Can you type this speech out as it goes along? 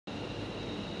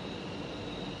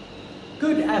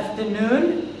Good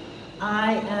afternoon.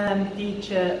 I am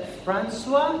teacher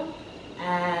Francois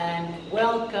and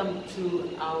welcome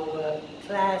to our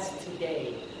class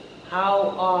today.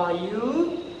 How are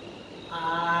you?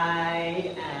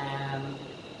 I am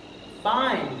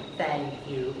fine, thank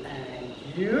you. And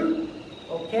you?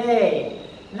 Okay.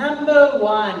 Number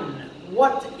one,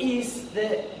 what is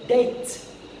the date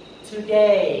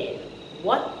today?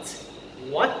 What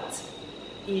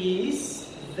is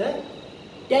the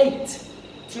date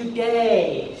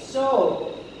today?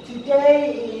 So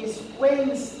today is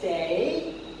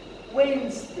Wednesday,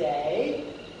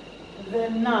 the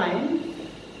 9th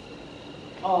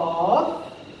of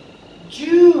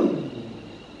June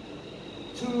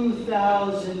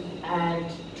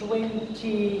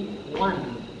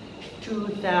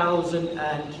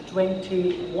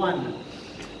 2021.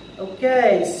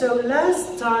 Okay, so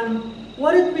last time,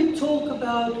 what did we talk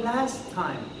about last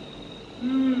time?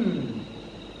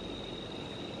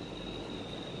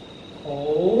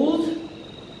 Cold.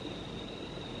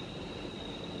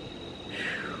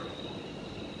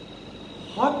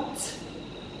 Hot.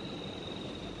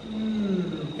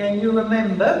 Can you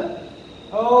remember?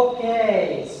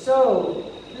 Okay,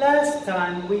 so last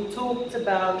time we talked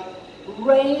about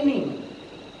raining.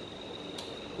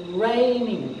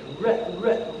 Raining.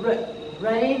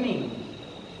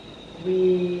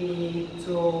 We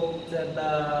talked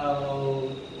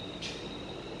about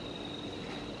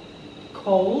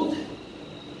cold.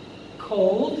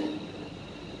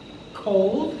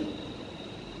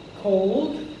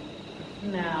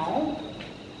 Now,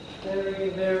 very,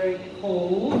 very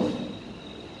cold.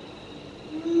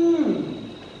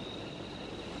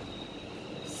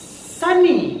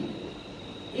 Sunny.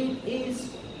 It is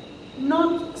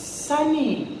not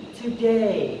sunny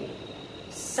today.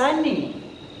 Sunny.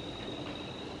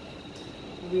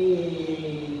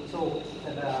 We talked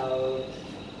about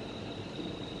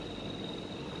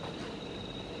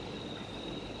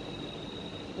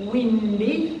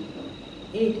windy.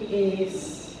 It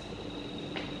is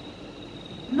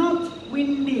not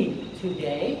windy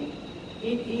today.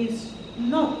 It is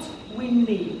not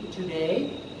windy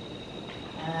today.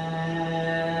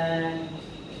 And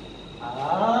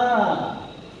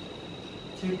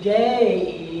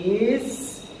today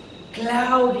is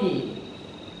cloudy.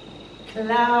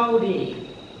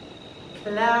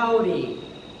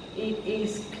 It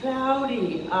is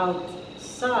cloudy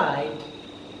outside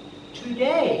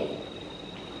today.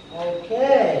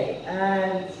 Okay,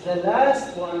 and the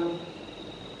last one.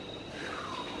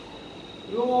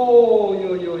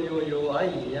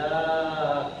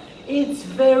 It's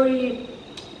very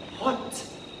hot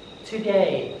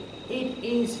today. It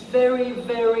is very,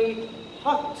 very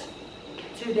hot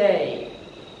today.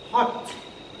 Hot.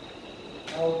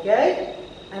 Okay?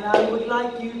 And I would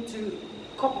like you to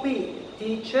copy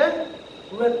teacher,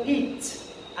 repeat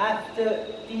after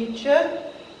teacher.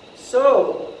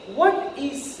 So, what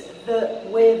is the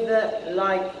weather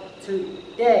like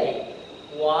today?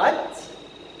 What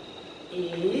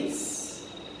is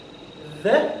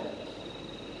the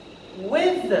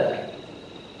weather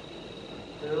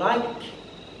like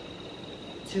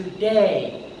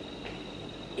today?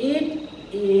 It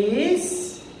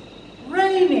is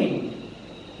raining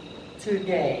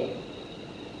today.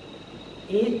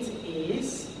 It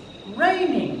is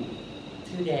raining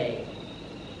today.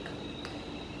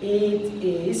 It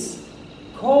is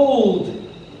cold.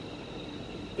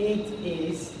 It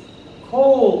is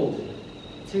cold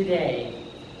today.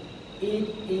 It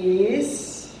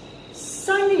is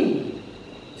sunny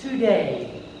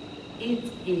today. It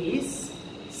is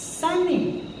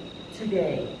sunny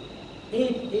today.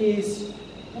 It is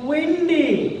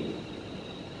windy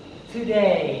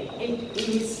today. It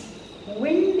is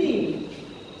windy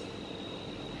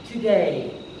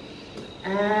today.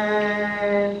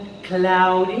 And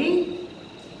cloudy.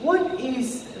 What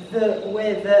is the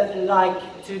weather like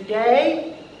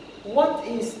today? What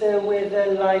is the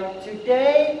weather like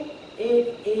today?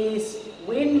 It is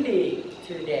windy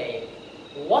today.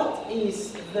 What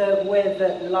is the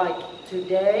weather like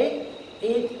today?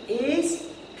 It is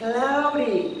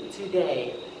cloudy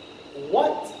today.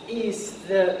 What is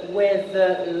the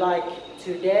weather like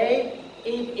today?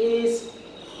 It is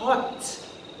hot.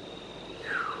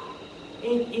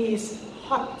 It is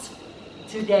hot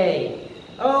today.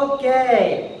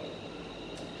 Okay.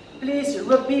 Please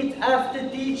repeat after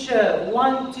teacher.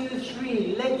 1, 2,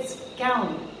 3. Let's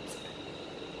count.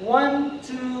 1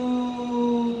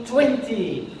 to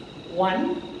 20.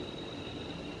 1,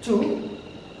 2,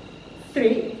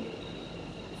 3,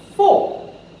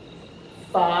 4,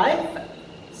 5,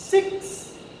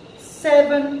 6,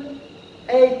 7,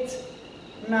 8,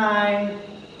 9,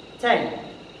 10.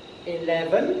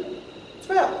 11,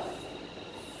 12,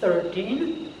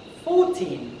 13,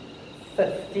 14,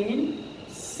 15,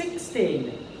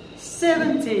 16,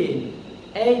 17,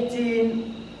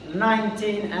 18,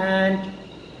 19, and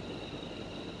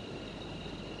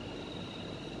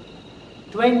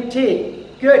 20.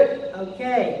 Good.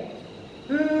 Okay.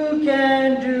 Who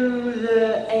can do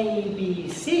the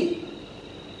ABC?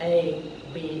 A,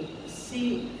 B,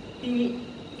 C, D,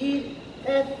 E,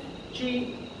 F,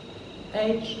 G,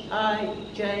 H, I,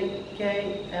 J,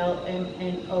 K, L, M,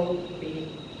 N, O, P,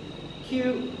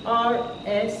 Q, R,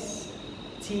 S,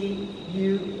 T,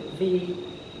 U, V,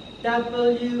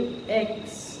 W,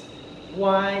 X,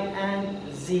 Y,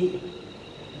 and Z.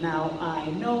 Now I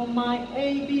know my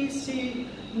ABC.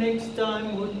 Next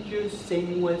time would you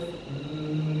sing with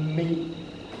me?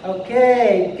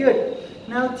 Okay, good.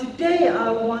 Now today I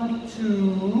want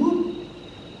to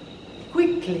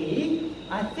quickly,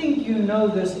 I think you know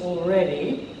this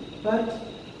already, but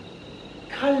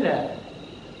color.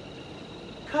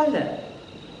 Color.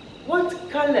 What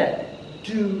color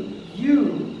do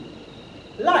you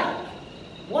like?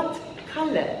 What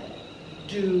color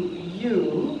do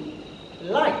you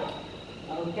like?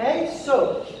 Okay,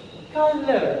 so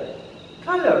color,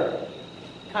 color,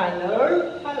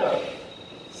 color, color.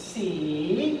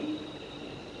 C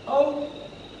O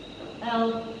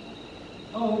L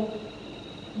O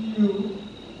U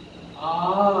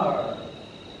R.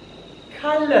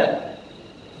 Color,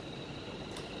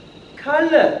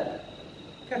 color,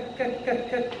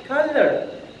 color.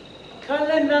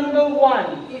 Color number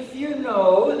one. If you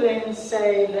know, then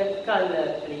say the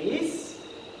color, please.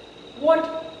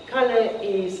 What color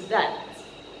is that?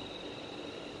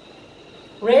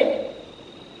 Red?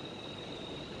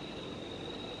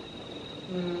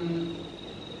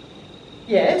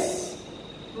 Yes.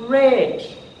 Red.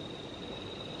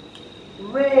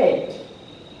 Red.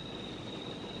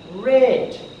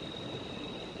 Red.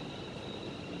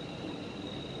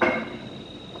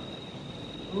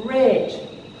 Red.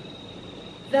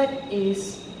 That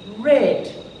is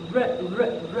red.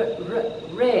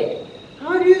 Red.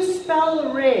 How do you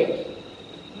spell red?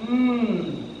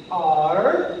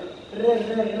 R.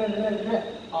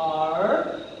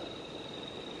 R.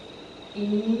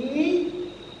 E.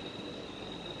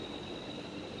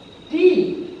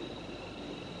 D.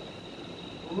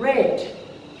 Red.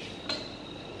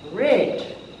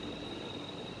 Red.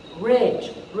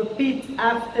 Red. Repeat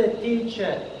after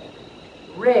teacher.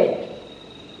 Red.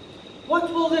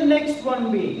 What will the next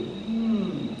one be?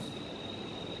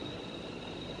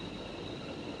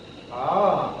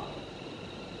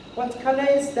 What color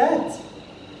is that?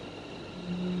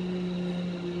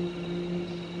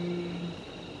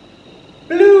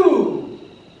 Blue.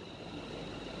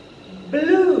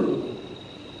 Blue.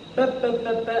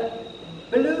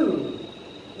 Blue.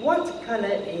 What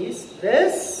color is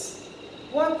this?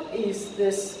 What is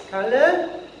this color?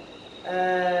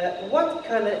 What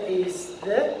color is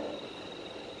the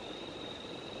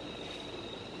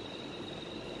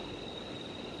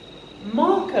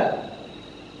marker?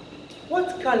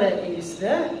 What color is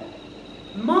the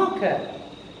marker?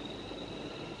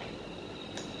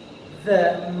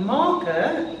 The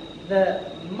marker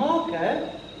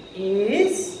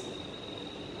is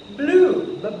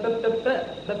blue.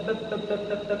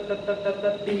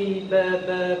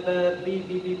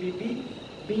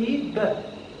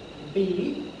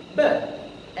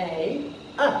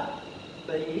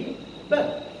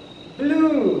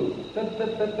 Blue.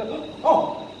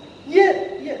 Oh,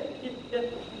 yeah.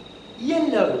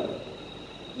 Yellow.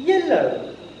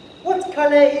 Yellow. What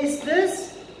color is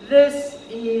this? This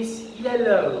is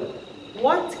yellow.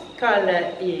 What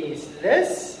color is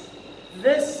this?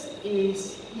 This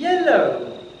is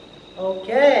yellow.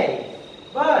 Okay.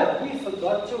 But we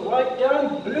forgot to write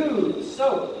down blue.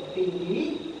 So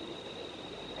B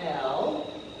L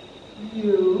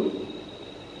U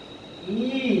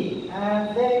E.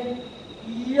 And then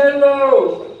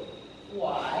yellow.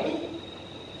 Y.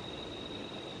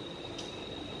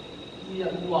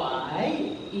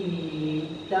 Y E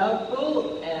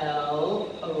double L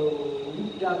O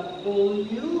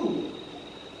W.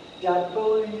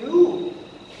 W.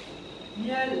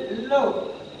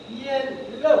 Yellow.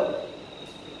 Yellow.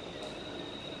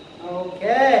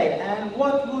 Okay, and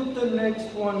what would the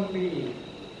next one be?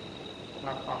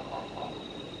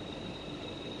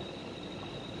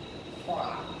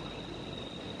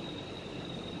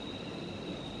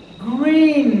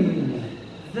 Green.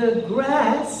 The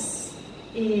grass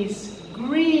is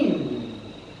green.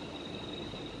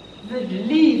 The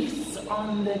leaves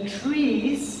on the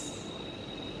trees,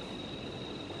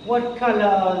 what color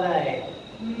are they?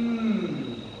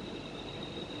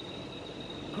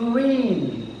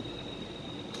 Green.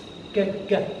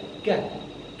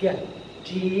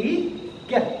 G,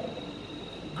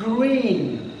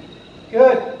 green.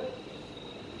 Good.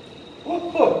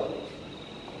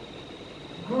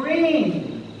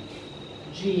 Green.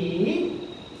 G,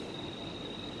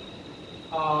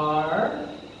 R,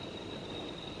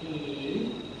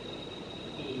 E,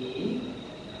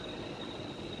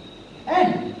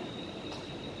 N.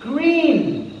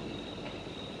 Green.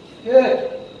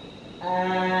 Good.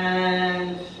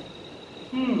 And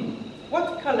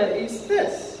what color is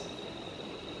this?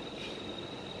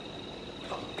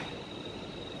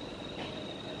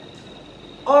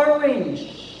 Orange.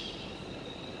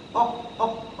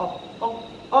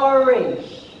 Orange.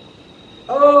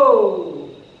 O,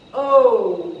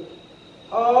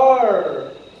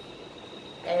 R,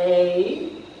 A,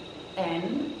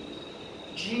 N,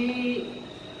 G,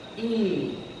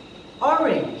 E.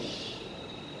 Orange.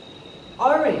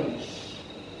 Orange.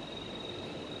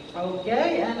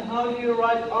 Okay, and how do you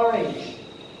write orange?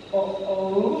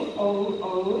 O,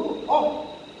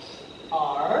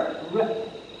 R,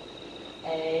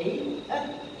 A,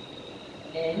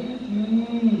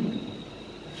 N,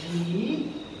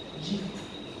 G,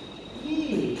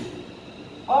 E.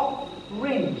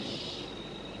 Orange.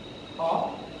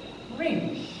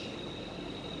 Orange.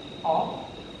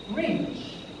 Orange.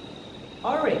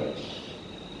 Orange.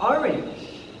 Orange.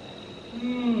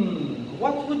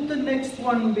 What would the next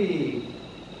one be?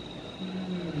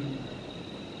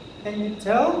 Can you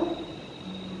tell?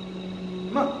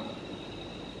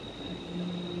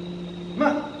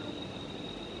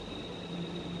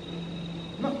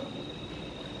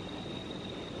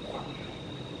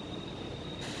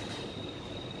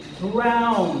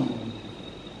 Brown.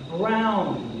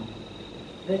 Brown.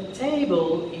 The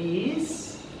table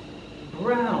is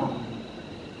brown.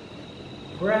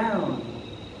 Brown.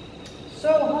 So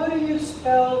how do you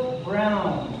spell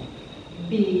brown?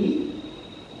 B,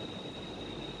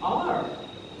 R,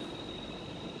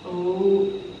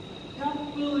 O,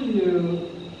 W,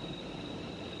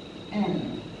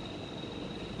 N.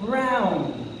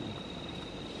 Brown.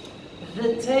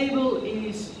 The table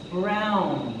is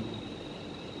brown.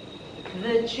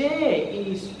 The chair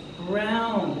is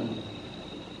brown.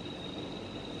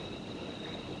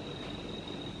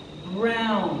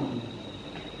 Brown.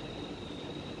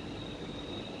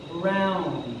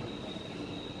 Brown.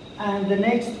 And the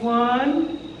next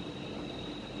one,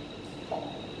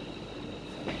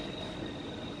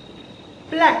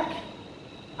 black.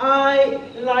 I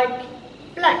like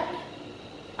black.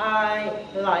 I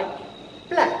like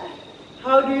black.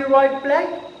 How do you write black?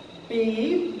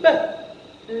 B, B, L,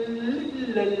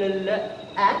 L, L,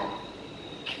 A,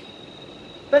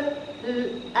 B, L,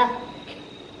 A,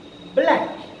 black.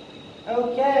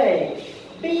 Okay.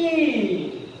 B,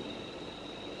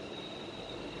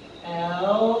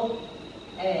 L,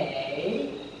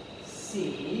 A,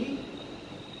 C,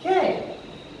 K.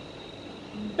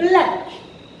 Black.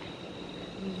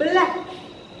 Black.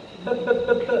 B, B,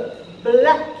 B, B,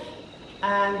 black.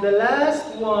 And the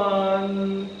last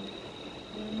one.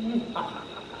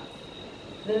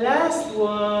 The last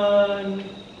one.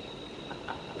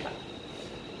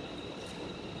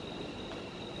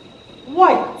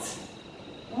 White.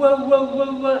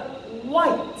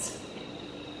 White.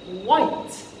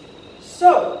 White.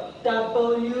 So,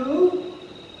 W,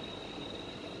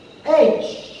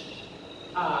 H,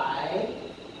 I,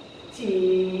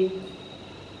 T,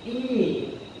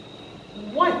 E.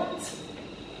 White.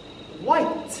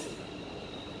 White.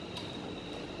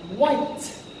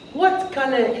 White. What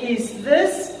color is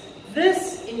this?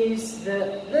 This is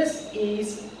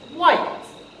white.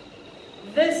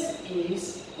 This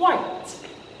is white.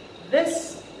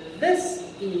 This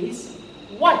is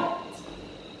white.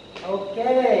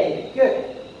 Okay,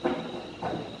 good.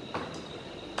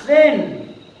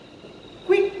 Then,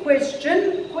 quick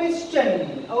question.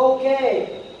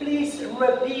 Okay, please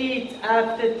repeat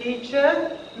after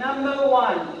teacher. Number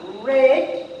 1,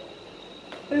 red,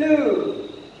 blue,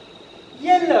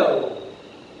 yellow,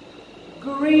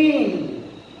 green,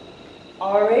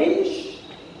 orange,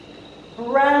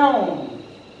 brown,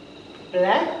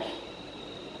 black,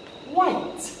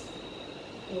 white,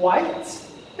 white,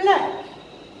 black,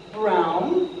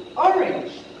 brown,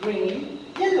 orange, green,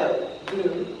 yellow,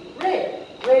 blue, red,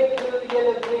 red, blue,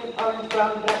 yellow, green, orange,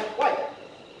 brown, black, white,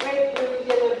 red, blue,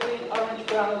 yellow, green, orange,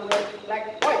 brown, red,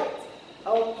 black, white.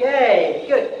 Okay,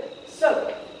 good.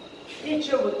 So,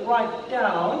 teacher would write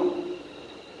down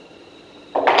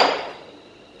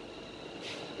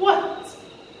what?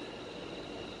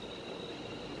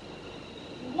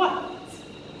 What?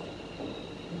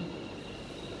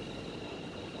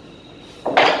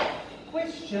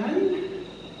 Question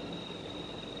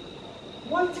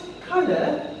What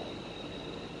color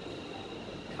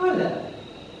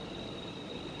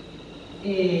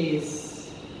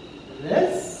is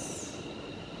this?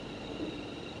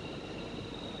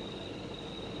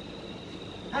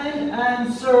 And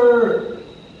answer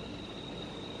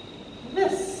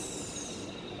this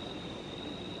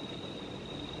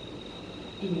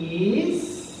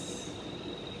is,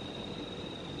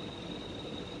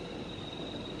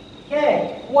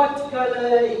 okay, what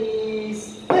color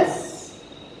is this?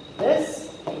 This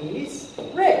is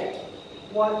red.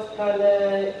 What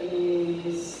color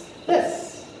is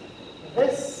this?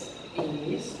 This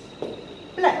is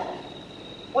black.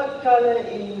 What color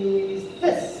is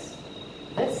this?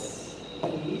 This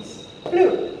is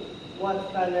blue.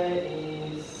 What color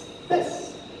is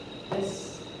this?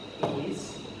 This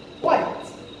is white.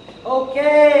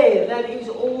 Okay, that is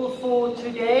all for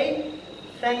today.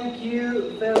 Thank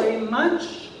you very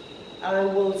much. I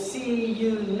will see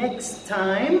you next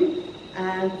time,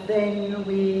 and then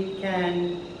we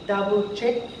can double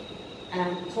check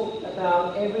and talk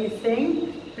about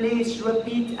everything. Please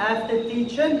repeat after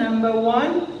teacher. Number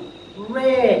 1,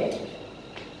 red,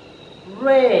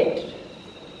 red.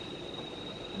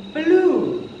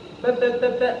 Blue,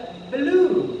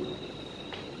 blue.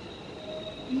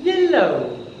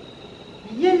 Yellow,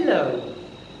 yellow.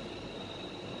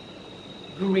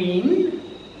 Green,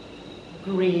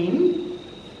 green.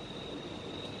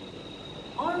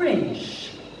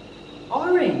 Orange,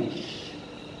 orange.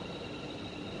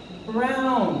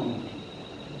 Brown,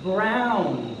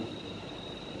 brown.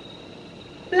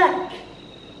 Black,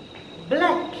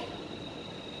 black.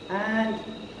 And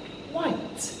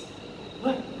white.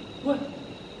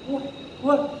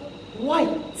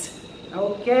 White.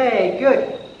 Okay,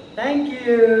 good. Thank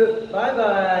you.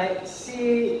 Bye-bye.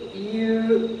 See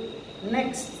you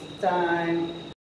next time.